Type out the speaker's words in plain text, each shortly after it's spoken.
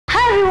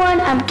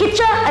everyone, I'm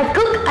Kicha, I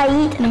cook, I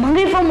eat, and I'm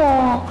hungry for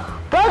more.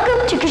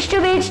 Welcome to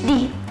KichaTube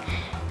HD.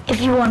 If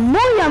you want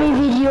more yummy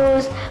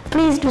videos,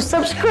 please do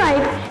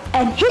subscribe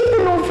and hit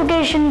the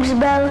notifications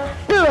bell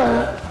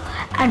below.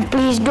 And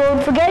please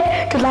don't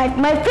forget to like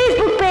my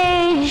Facebook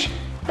page.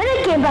 When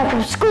I came back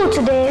from school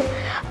today,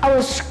 I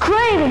was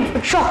craving for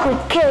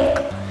chocolate cake,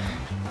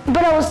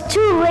 but I was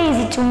too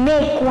lazy to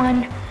make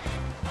one.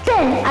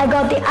 Then I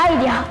got the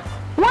idea,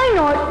 why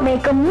not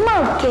make a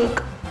mug cake?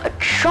 A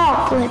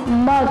chocolate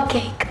mug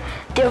cake.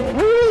 They're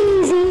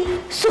really easy,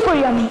 super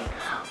yummy.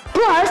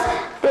 Plus,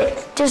 they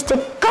just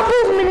take a couple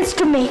of minutes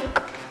to make.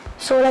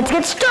 So let's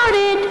get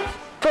started.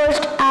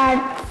 First,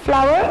 add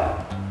flour,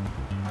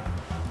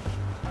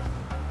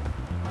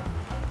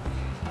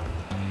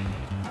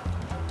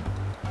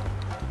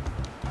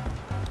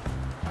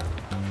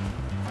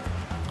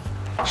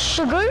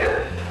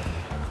 sugar,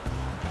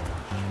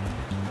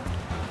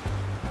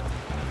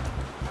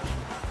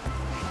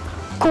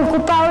 cocoa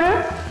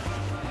powder,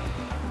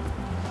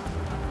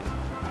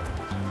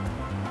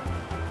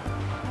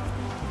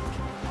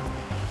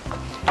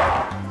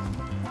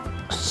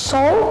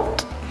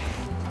 salt,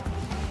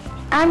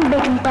 and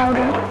baking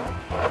powder.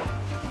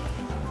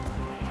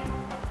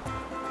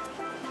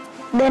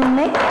 Then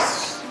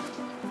mix.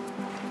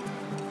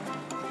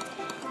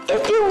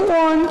 If you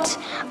want,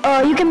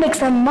 you can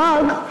mix a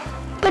mug,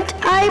 but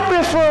I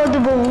prefer the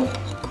bowl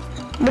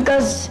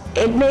because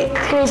it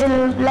creates a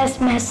little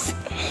less mess.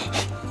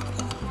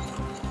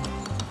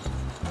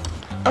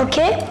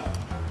 Okay,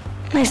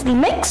 nicely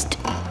mixed.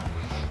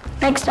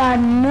 Next, add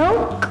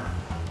milk,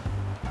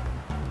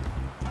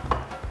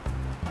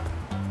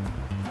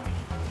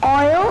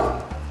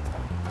 oil,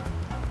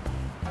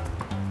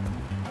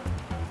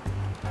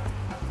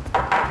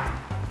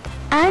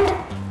 and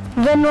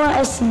vanilla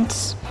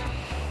essence.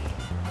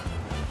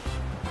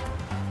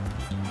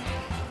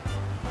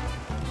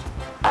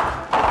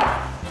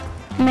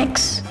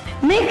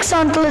 Mix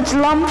until it's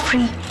lump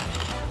free.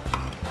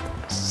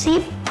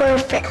 See,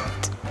 perfect.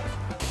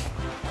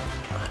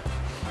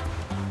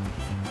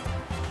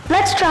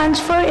 Let's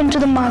transfer into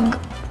the mug.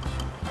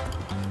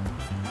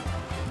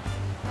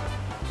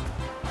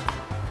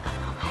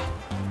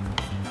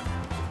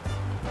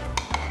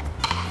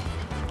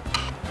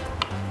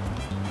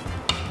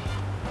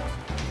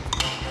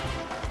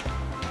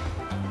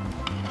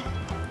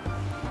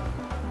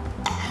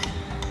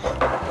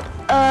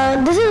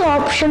 This is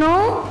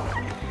optional.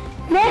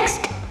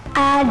 Next,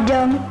 add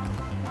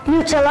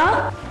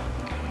Nutella,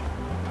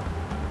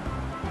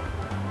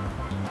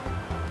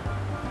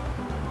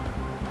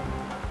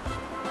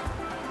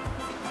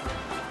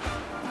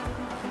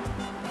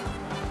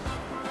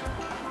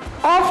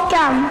 off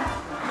cam.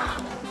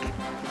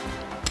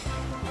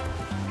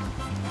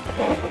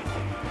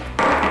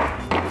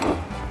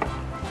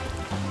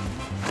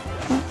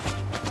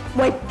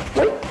 Wait.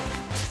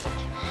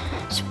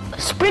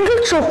 Sprinkle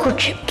choco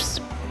chips.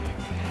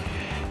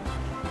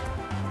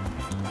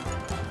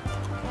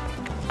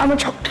 I'm a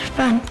chocolate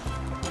fan.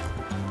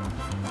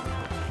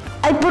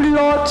 I put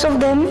lots of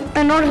them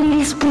and not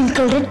really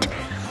sprinkled it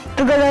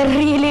because I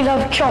really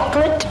love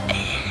chocolate.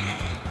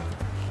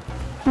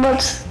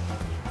 But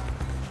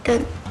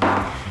good.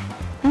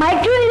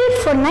 Microwave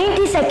it for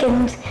 90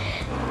 seconds.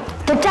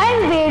 The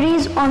time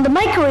varies on the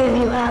microwave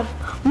you have.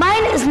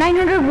 Mine is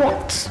 900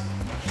 watts.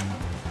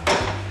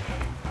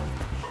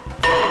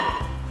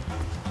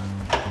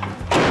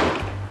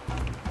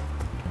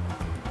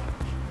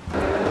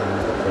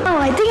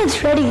 I think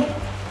it's ready.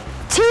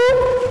 2,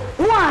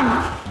 1.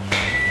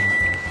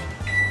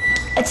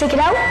 Let's take it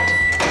out.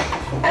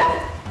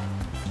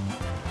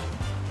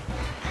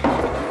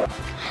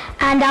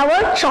 And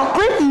our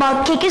chocolate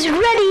mug cake is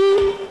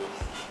ready.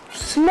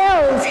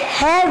 Smells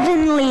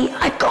heavenly.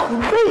 I can't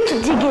wait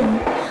to dig in.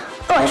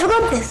 Oh, I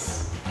forgot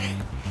this.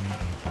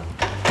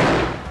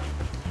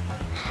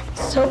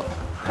 So,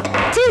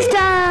 taste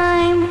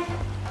time.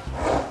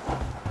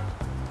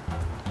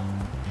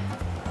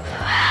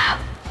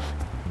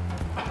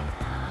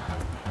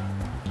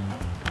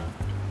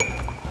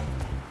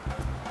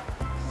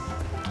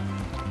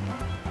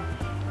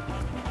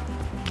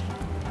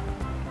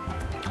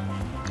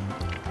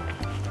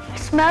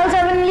 Smells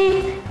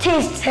heavenly,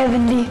 tastes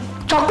heavenly.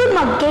 Chocolate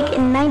mug cake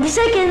in 90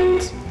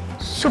 seconds.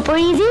 Super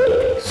easy,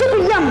 super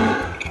yummy.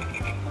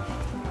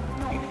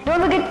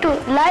 Don't forget to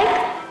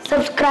like,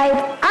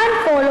 subscribe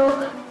and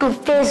follow to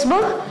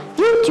Facebook,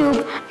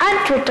 YouTube and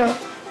Twitter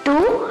to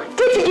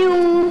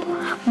KichaTube.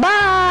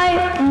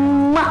 Bye.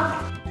 Mwah.